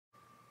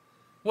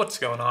What's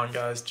going on,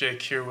 guys?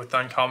 Jake here with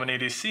Uncommon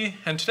EDC,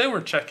 and today we're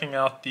checking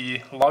out the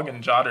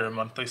Login Jotter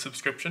monthly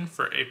subscription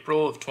for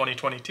April of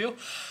 2022.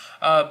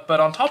 But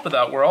on top of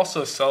that, we're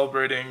also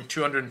celebrating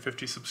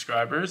 250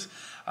 subscribers.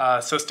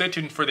 So stay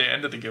tuned for the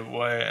end of the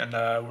giveaway, and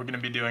we're going to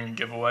be doing a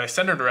giveaway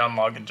centered around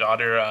Login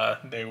Jotter.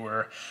 They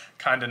were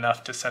kind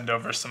enough to send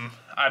over some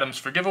items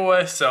for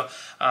giveaway, so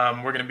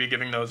we're going to be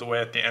giving those away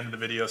at the end of the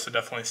video, so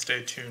definitely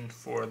stay tuned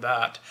for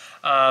that.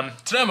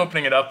 Today I'm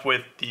opening it up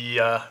with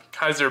the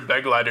Kaiser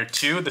Beglighter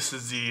 2. This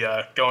is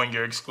the Going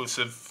Gear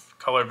exclusive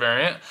color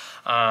variant.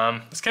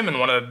 This came in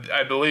one of,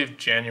 I believe,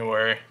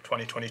 January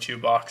 2022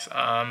 box,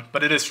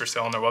 but it is for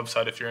sale on their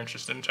website if you're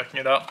interested in checking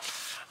it out.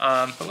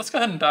 But let's go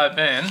ahead and dive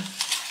in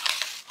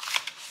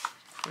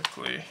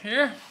quickly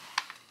here.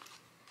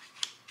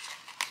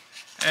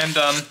 And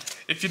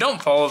if you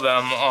don't follow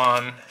them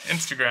on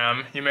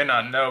Instagram, you may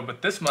not know,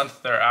 but this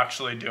month they're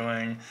actually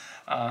doing,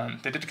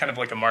 they did kind of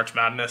like a March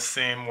Madness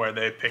theme where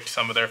they picked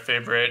some of their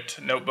favorite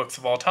notebooks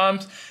of all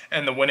times,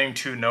 and the winning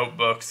 2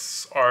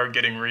 notebooks are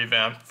getting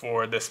revamped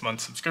for this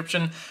month's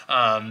subscription.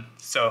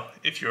 So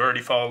if you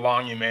already follow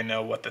along, you may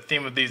know what the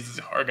theme of these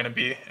are going to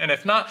be, and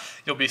if not,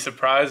 you'll be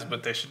surprised,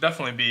 but they should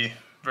definitely be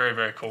very,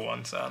 very cool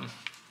ones.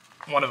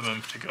 One of them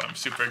in particular I'm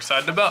super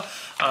excited about.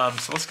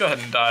 So let's go ahead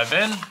and dive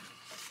in.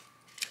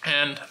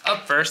 And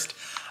up first,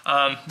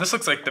 this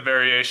looks like the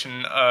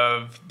variation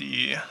of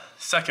the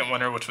second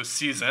winner, which was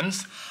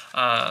Seasons.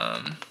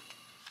 Oh,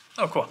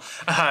 cool.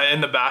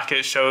 In the back,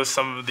 it shows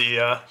some of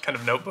the kind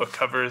of notebook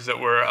covers that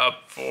were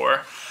up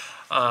for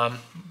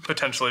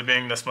potentially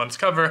being this month's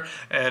cover.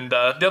 And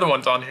the other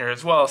one's on here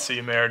as well, so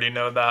you may already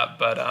know that.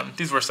 But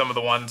these were some of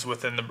the ones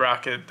within the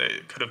bracket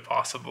that could have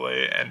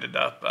possibly ended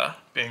up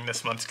being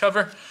this month's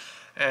cover.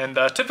 And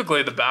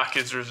typically the back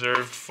is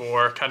reserved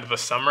for kind of a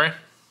summary.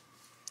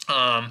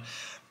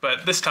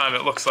 But this time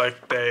it looks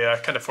like they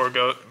kind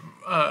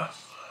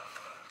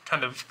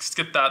of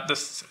skip that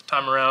this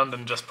time around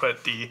and just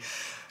put the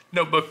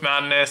Notebook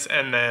Madness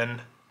and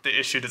then the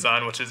issue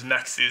design, which is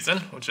next season,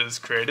 which is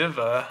creative,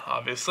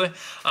 obviously.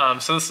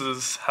 So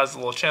this has a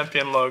little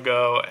champion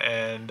logo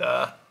and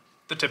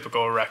the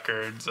typical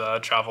records,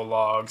 travel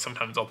logs.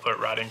 Sometimes I'll put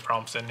writing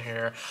prompts in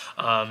here,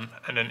 and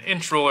an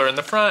inch ruler in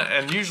the front,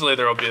 and usually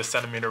there will be a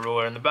centimeter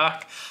ruler in the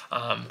back,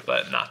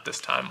 but not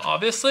this time,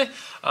 obviously.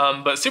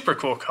 But super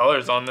cool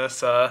colors on this,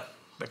 the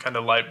kind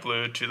of light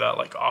blue to that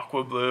like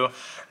aqua blue,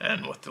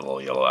 and with the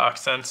little yellow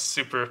accents.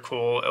 Super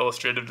cool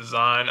illustrative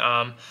design.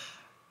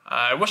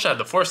 I wish I had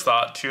the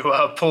forethought to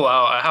pull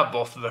out. I have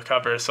both of the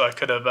covers, so I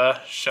could have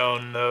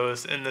shown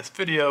those in this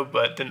video,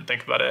 but didn't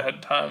think about it ahead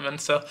of time,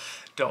 and so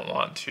don't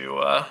want to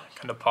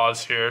kind of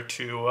pause here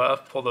to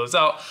pull those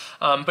out.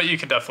 But you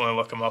can definitely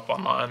look them up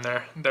online.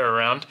 They're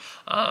around.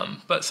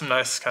 But some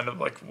nice kind of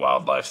like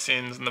wildlife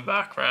scenes in the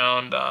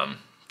background.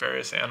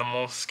 Various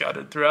animals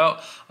scattered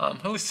throughout.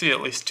 We see at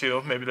least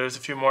 2. Maybe there's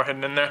a few more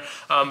hidden in there.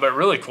 But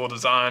really cool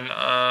design,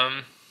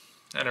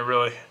 and a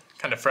really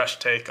kind of fresh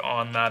take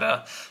on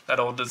that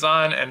old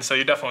design, and so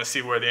you definitely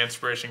see where the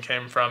inspiration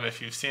came from if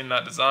you've seen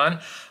that design.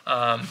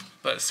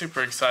 But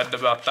super excited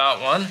about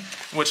that one,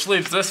 which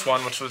leaves this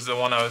one, which was the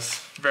one I was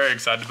very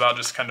excited about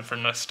just kind of for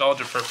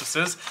nostalgia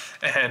purposes.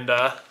 And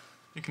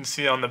you can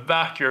see on the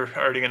back you're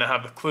already going to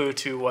have a clue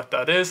to what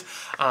that is,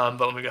 but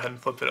let me go ahead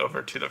and flip it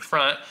over to the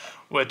front,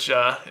 which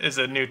is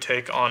a new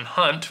take on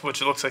Hunt,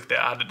 which it looks like they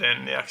added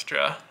in the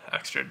extra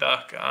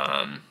duck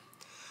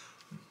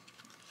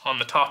on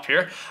the top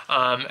here,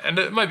 and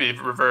it might be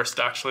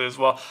reversed actually as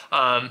well,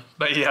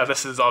 but yeah,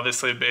 this is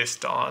obviously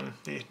based on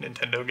the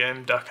Nintendo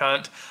game Duck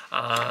Hunt.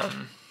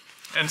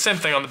 And same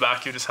thing on the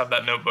back, you just have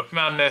that Notebook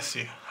Madness,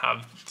 you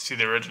see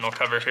the original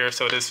cover here,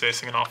 so it is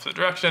facing an opposite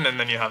direction, and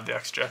then you have the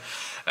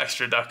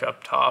extra duck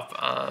up top.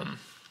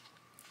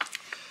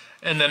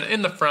 And then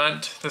in the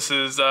front, this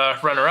is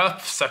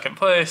runner-up, second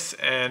place,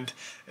 and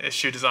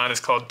issue design is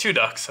called 2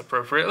 ducks,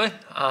 appropriately.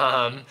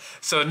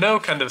 So no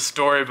kind of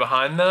story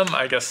behind them,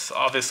 I guess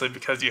obviously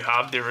because you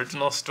have the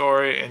original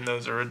story in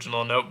those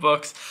original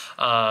notebooks.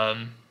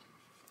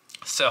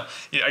 So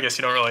yeah, I guess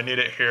you don't really need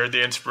it here.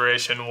 The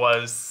inspiration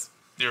was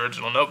the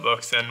original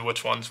notebooks and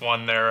which ones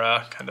won their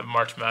kind of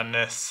March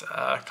Madness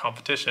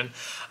competition.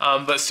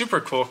 But super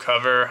cool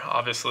cover.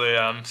 Obviously,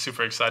 I'm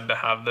super excited to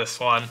have this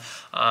one.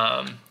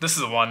 This is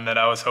the one that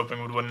I was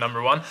hoping would win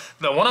 #1.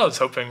 The one I was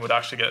hoping would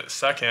actually get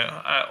second,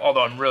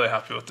 although I'm really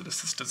happy with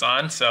this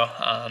design, so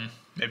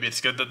maybe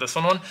it's good that this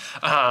one won.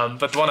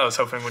 But the one I was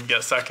hoping would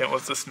get second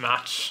was this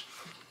match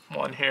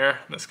one here.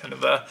 This kind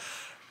of a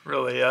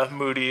really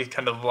moody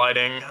kind of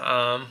lighting,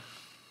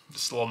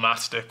 just a little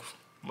matchstick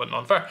lit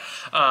on fire.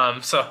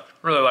 So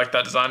really like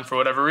that design for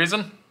whatever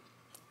reason,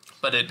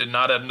 but it did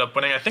not end up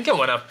winning. I think it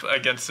went up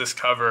against this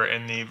cover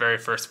in the very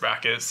first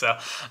bracket, so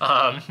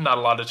not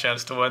a lot of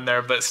chance to win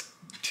there, but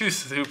 2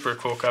 super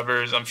cool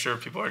covers. I'm sure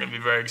people are going to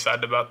be very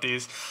excited about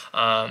these.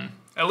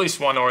 At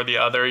least one or the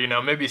other, you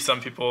know, maybe some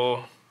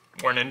people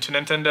weren't into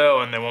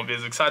Nintendo and they won't be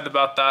as excited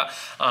about that,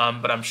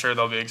 but I'm sure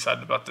they'll be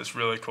excited about this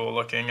really cool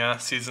looking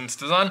season's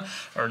design,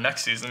 or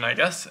next season I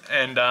guess.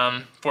 And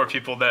for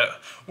people that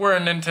were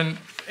into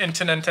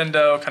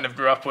Nintendo, kind of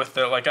grew up with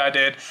it like I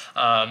did,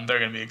 they're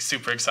going to be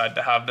super excited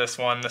to have this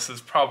one. This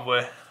is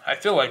probably, I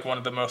feel like, one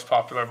of the most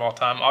popular of all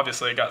time.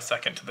 Obviously it got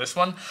second to this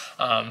one,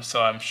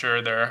 so I'm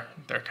sure their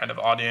kind of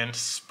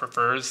audience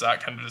prefers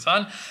that kind of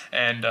design,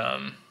 and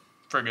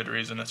for a good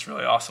reason. It's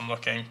really awesome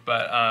looking,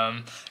 but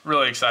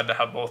really excited to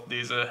have both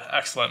these.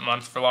 Excellent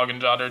month for Log and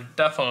Jotter.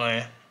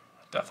 Definitely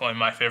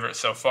my favorite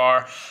so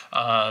far.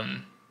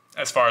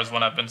 As far as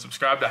when I've been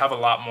subscribed, I have a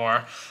lot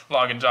more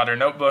Log and Jotter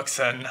notebooks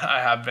than I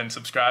have been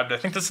subscribed. I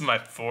think this is my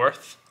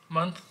 4th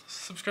month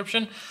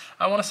subscription,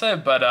 I want to say,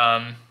 but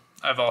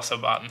I've also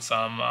bought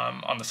some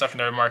on the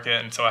secondary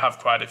market, and so I have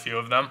quite a few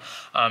of them,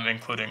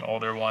 including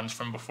older ones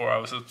from before I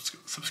was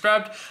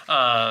subscribed.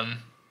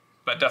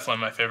 But definitely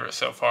my favorite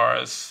so far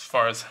as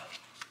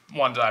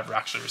ones I've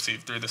actually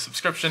received through the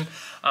subscription.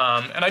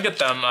 And I get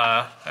them,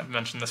 I've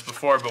mentioned this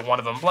before, but one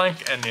of them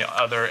blank and the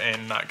other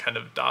in that kind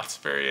of dots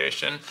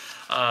variation.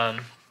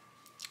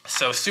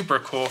 So super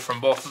cool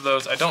from both of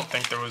those. I don't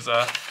think there was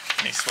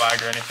any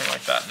swag or anything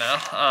like that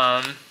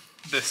now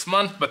this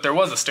month, but there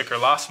was a sticker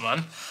last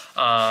month.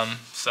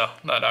 So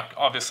that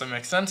obviously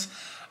makes sense.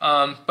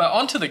 But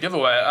on to the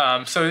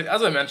giveaway. So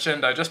as I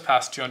mentioned, I just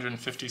passed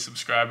 250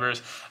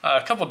 subscribers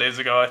a couple days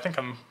ago. I think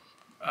I'm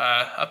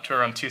up to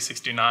around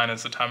 269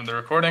 is the time of the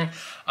recording.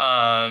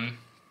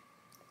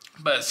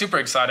 But super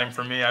exciting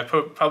for me. I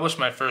published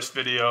my first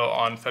video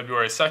on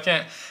February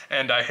 2nd,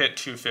 and I hit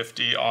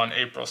 250 on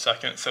April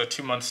 2nd, so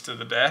 2 months to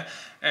the day.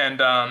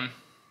 And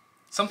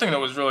something that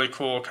was really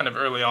cool kind of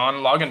early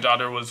on, Log and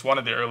Jotter was one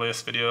of the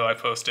earliest video I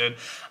posted,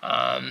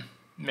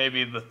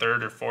 maybe the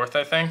 3rd or 4th,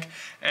 I think.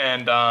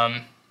 And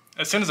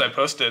as soon as I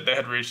posted, they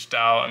had reached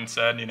out and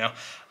said, you know,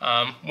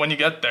 when you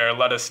get there,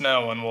 let us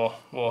know and we'll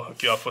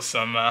hook you up with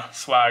some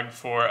swag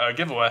for a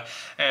giveaway.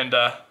 And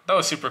that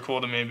was super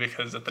cool to me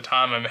because at the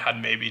time I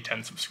had maybe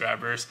 10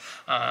 subscribers,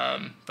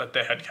 but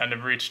they had kind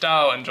of reached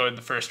out, enjoyed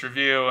the first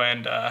review,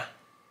 and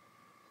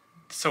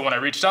so when I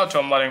reached out to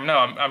them, letting them know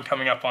I'm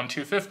coming up on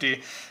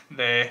 250,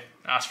 they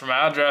asked for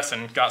my address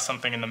and got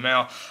something in the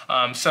mail.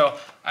 So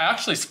I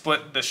actually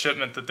split the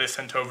shipment that they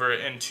sent over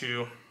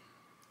into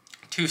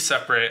 2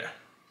 separate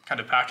kind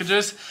of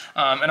packages,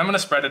 and I'm going to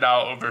spread it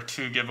out over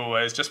 2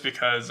 giveaways just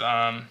because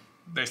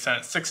they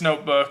sent 6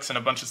 notebooks and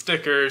a bunch of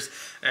stickers,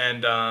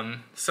 and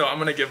so I'm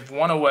going to give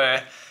one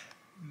away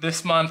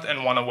this month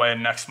and one away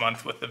next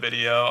month with the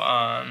video.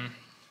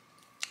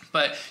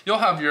 But you'll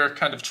have your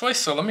kind of choice,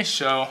 so let me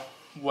show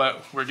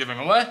what we're giving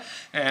away,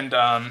 and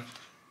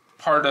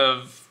part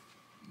of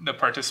the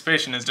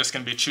participation is just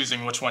going to be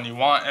choosing which one you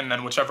want, and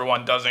then whichever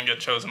one doesn't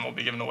get chosen will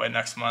be given away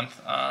next month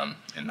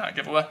in that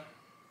giveaway.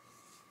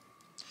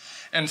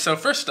 And so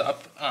first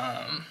up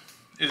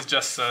is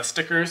just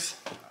stickers.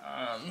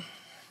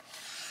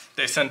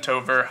 They sent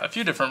over a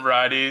few different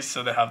varieties,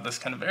 so they have this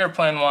kind of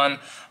airplane one,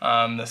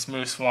 this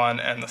moose one,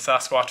 and the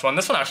Sasquatch one.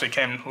 This one actually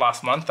came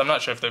last month. I'm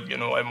not sure if they've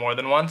given away more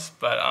than once,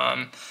 but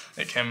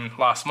it came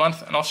last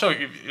month, and I'll show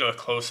you a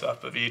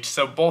close-up of each.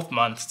 So both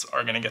months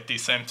are going to get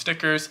these same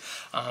stickers.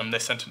 They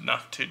sent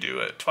enough to do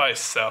it twice,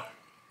 so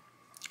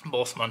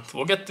both months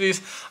we'll get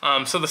these.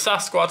 So the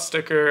Sasquatch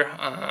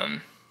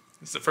sticker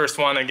is the first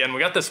one. Again, we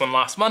got this one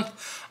last month,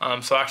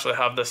 so I actually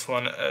have this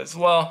one as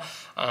well.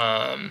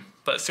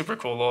 But super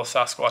cool little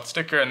Sasquatch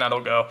sticker, and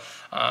that'll go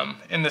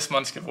in this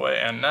month's giveaway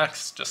and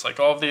next, just like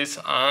all of these.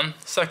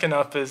 Second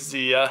up is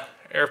the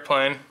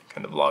airplane,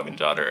 kind of Log and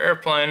Jotter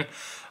airplane.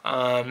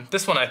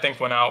 This one I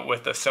think went out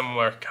with a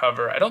similar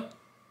cover. I don't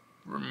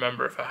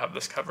remember if I have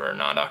this cover or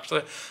not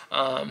actually,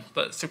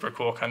 but super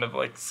cool, kind of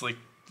like sleek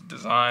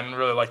design.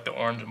 Really like the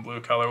orange and blue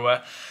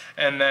colorway.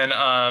 And then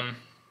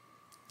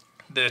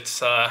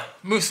this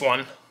moose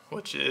one,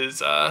 which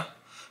is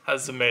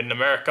has the Made in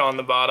America on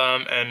the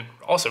bottom, and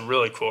also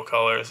really cool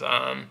colors.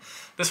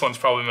 This one's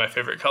probably my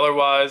favorite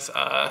color-wise,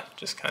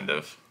 just kind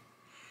of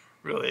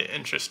really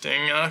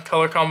interesting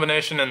color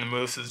combination, and the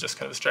moose is just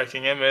kind of a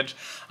striking image.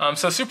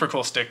 So super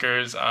cool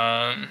stickers.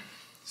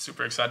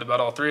 Super excited about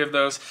all 3 of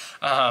those.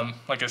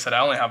 Like I said, I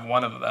only have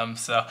one of them,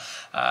 so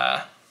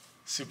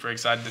super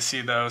excited to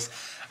see those.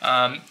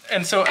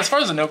 And so as far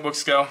as the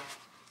notebooks go,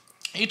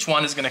 each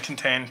one is going to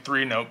contain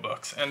 3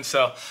 notebooks. And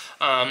so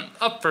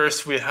up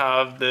first we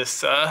have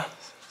this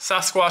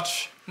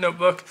Sasquatch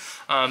notebook.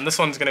 This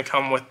one's going to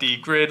come with the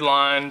grid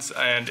lines,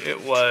 and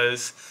it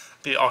was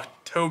the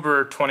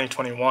October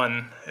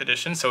 2021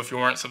 edition. So if you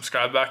weren't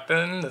subscribed back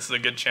then, this is a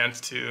good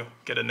chance to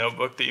get a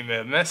notebook that you may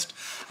have missed.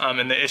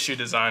 And the issue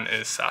design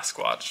is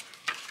Sasquatch.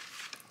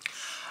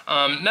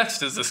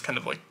 Next is this kind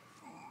of like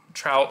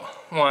trout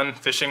one,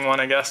 fishing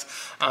one, I guess.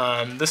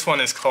 This one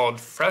is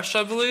called Fresh,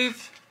 I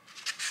believe.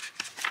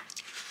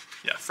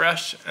 Yeah,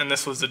 Fresh, and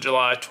this was the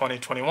July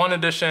 2021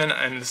 edition,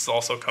 and this is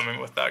also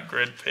coming with that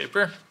grid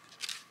paper.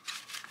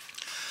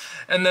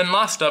 And then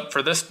last up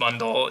for this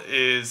bundle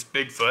is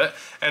Bigfoot,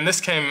 and this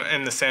came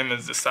in the same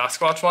as the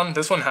Sasquatch one.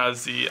 This one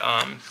has the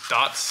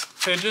dots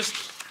pages.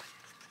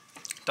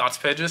 dots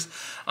pages.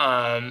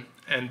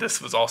 And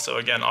this was also,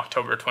 again,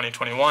 October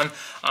 2021.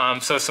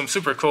 So some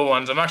super cool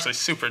ones. I'm actually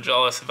super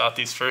jealous about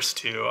these first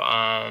two.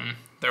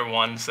 They're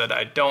ones that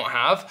I don't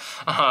have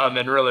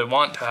and really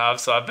want to have,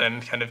 so I've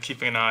been kind of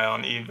keeping an eye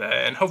on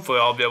eBay, and hopefully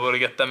I'll be able to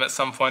get them at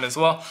some point as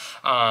well.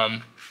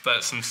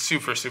 But some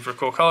super, super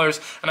cool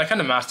colors. And I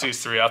kind of matched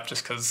these three up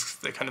just because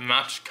they kind of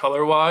match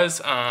color-wise.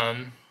 They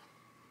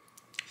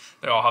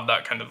all have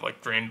that kind of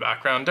like green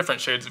background,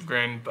 different shades of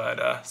green,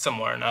 but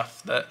similar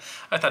enough that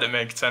I thought it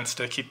made sense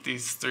to keep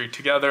these three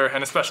together,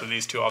 and especially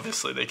these two,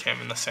 obviously they came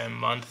in the same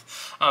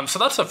month. So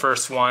that's the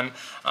first one,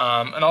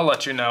 and I'll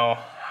let you know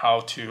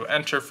how to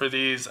enter for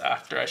these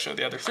after I show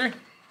the other three.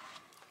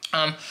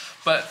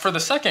 But for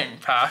the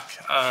second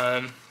pack,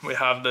 we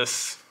have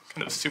this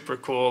kind of super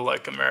cool,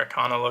 like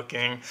Americana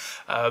looking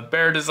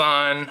bear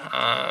design.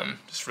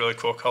 Just really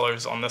cool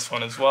colors on this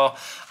one as well.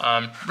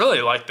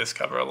 Really like this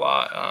cover a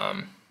lot.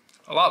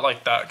 A lot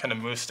like that kind of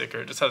moose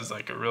sticker. It just has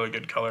like a really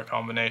good color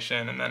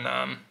combination, and then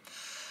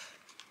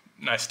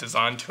nice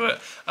design to it.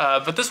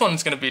 But this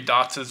one's going to be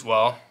dots as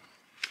well.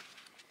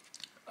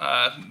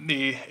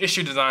 The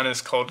issue design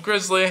is called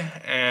Grizzly,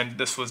 and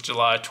this was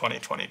July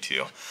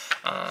 2022.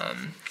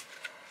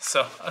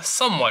 So a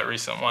somewhat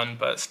recent one,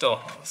 but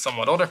still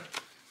somewhat older.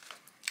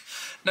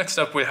 Next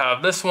up we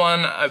have this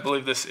one. I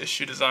believe this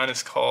issue design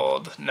is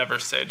called Never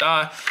Say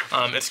Die.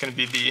 It's going to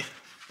be the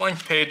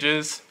blank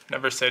pages,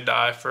 Never Say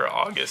Die, for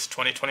August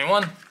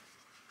 2021.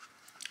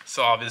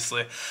 So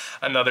obviously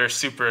another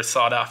super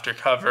sought after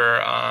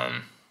cover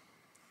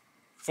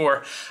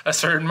for a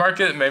certain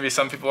market. Maybe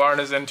some people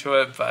aren't as into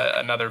it, but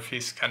another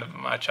piece kind of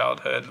my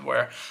childhood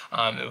where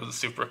it was a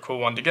super cool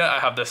one to get. I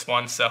have this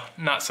one, so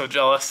not so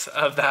jealous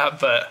of that,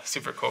 but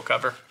super cool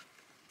cover.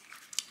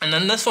 And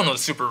then this one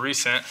was super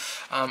recent.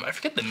 I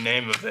forget the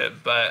name of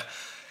it, but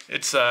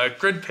it's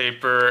grid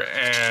paper,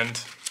 and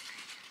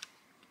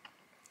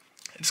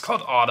it's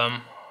called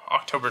Autumn,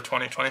 October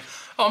 2020.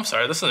 Oh, I'm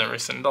sorry, this isn't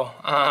recent at all.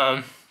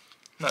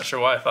 Not sure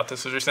why I thought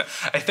this was recent.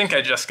 I think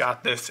I just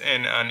got this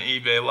in an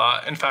eBay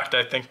lot. In fact,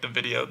 I think the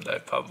video that I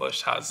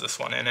published has this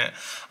one in it.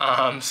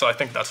 So I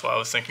think that's why I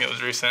was thinking it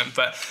was recent,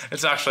 but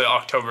it's actually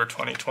October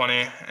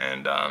 2020,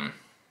 and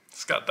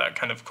it's got that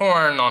kind of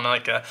corn on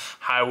like a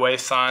highway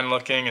sign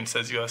looking, and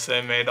says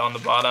USA made on the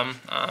bottom.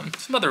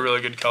 Some other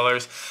really good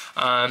colors.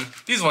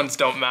 These ones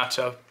don't match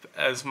up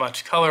as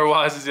much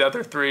color-wise as the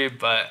other three,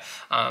 but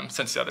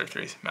since the other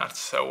three match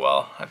so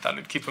well, I thought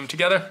I'd keep them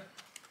together.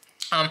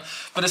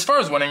 But as far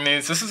as winning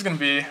these, this is going to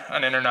be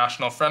an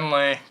international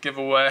friendly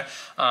giveaway.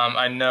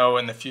 I know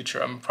in the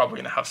future I'm probably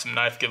going to have some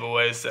knife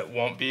giveaways that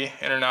won't be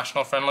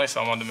international friendly,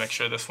 so I wanted to make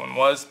sure this one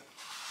was.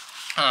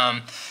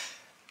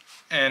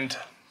 And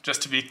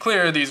just to be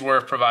clear, these were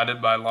provided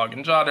by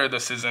Jotter.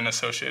 This isn't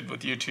associated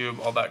with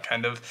YouTube, all that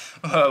kind of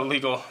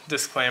legal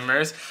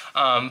disclaimers.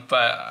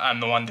 But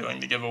I'm the one doing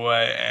the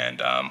giveaway, and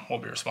we'll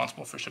be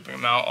responsible for shipping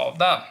them out, all of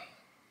that.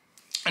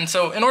 And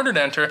so in order to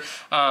enter,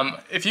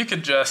 if you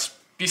could just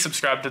be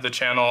subscribed to the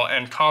channel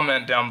and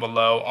comment down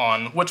below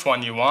on which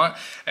one you want,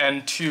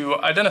 and to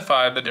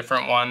identify the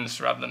different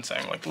ones rather than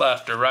saying like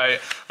left or right,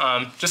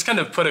 just kind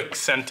of put a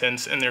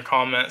sentence in your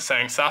comment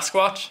saying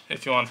Sasquatch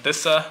if you want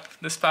this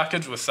this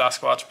package with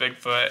Sasquatch,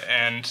 Bigfoot,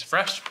 and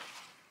Fresh,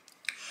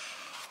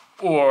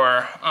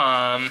 or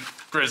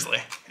Grizzly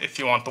if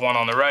you want the one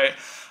on the right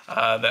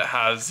that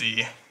has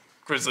the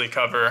Grizzly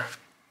cover,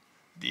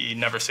 the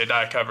Never Say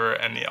Die cover,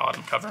 and the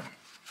Autumn cover.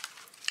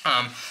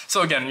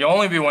 So again, you'll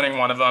only be winning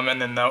one of them,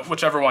 and then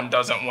whichever one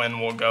doesn't win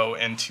will go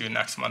into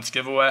next month's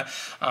giveaway.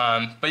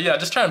 But yeah,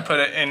 just try and put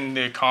it in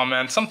the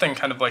comments, something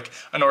kind of like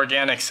an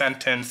organic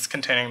sentence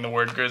containing the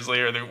word grizzly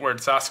or the word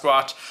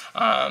Sasquatch.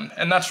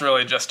 And that's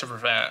really just to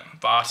prevent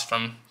bots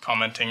from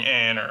commenting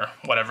in or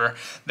whatever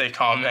they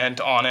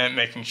comment on it,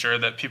 making sure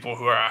that people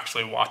who are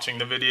actually watching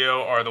the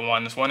video are the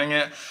ones winning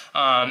it.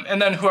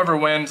 And then whoever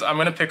wins, I'm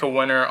going to pick a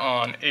winner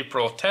on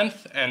April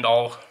 10th, and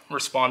I'll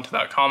respond to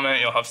that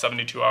comment. You'll have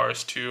 72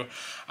 hours to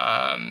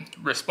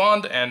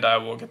respond, and I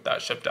will get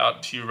that shipped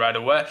out to you right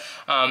away.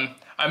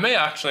 I may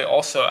actually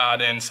also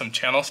add in some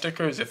channel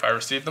stickers if I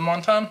receive them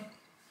on time.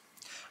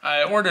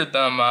 I ordered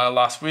them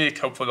last week.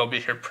 Hopefully they'll be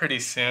here pretty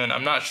soon.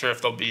 I'm not sure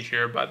if they'll be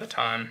here by the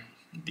time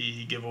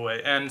the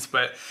giveaway ends,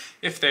 but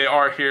if they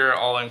are here,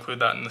 I'll include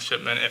that in the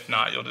shipment. If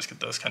not, you'll just get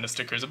those kind of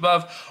stickers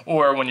above,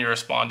 or when you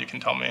respond, you can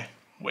tell me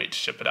wait to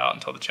ship it out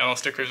until the channel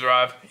stickers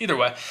arrive. Either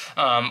way,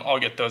 I'll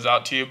get those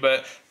out to you.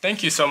 But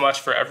thank you so much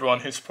for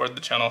everyone who supported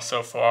the channel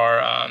so far.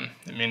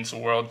 It means the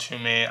world to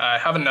me. I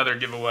have another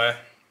giveaway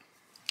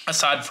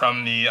aside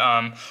from the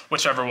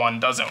whichever one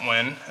doesn't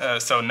win,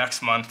 so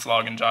next month's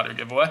Log and Jotter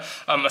giveaway.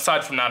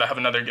 Aside from that, I have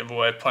another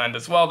giveaway planned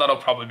as well. That'll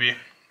probably be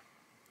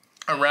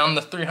around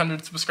the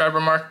 300 subscriber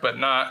mark, but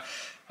not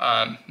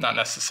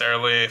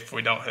necessarily. If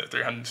we don't hit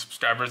 300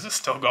 subscribers, it's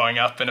still going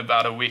up in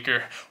about a week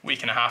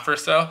and a half or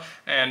so.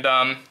 And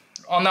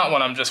on that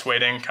one, I'm just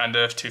waiting kind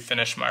of to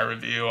finish my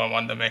review. I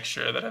wanted to make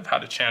sure that I've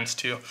had a chance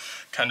to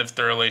kind of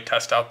thoroughly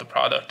test out the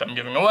product I'm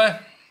giving away.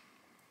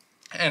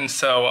 And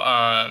so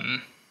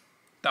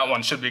that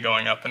one should be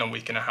going up in a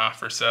week and a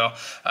half or so,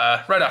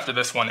 right after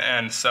this one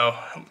ends. So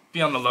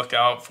be on the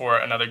lookout for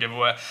another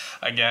giveaway.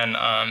 Again,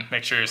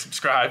 make sure you're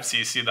subscribed so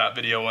you see that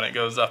video when it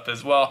goes up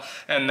as well.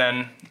 And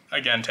then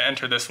again, to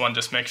enter this one,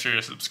 just make sure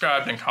you're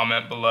subscribed and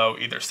comment below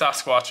either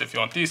Sasquatch if you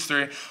want these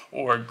 3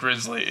 or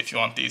Grizzly if you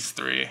want these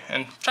 3.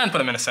 And try and put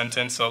them in a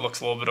sentence so it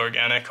looks a little bit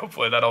organic.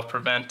 Hopefully that'll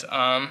prevent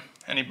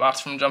any bots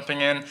from jumping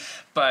in,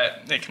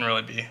 but it can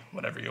really be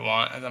whatever you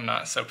want, as I'm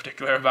not so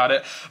particular about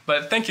it.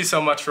 But thank you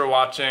so much for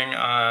watching.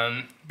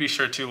 Be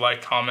sure to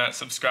like, comment,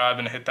 subscribe,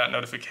 and hit that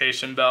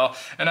notification bell.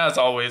 And as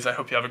always, I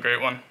hope you have a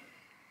great one.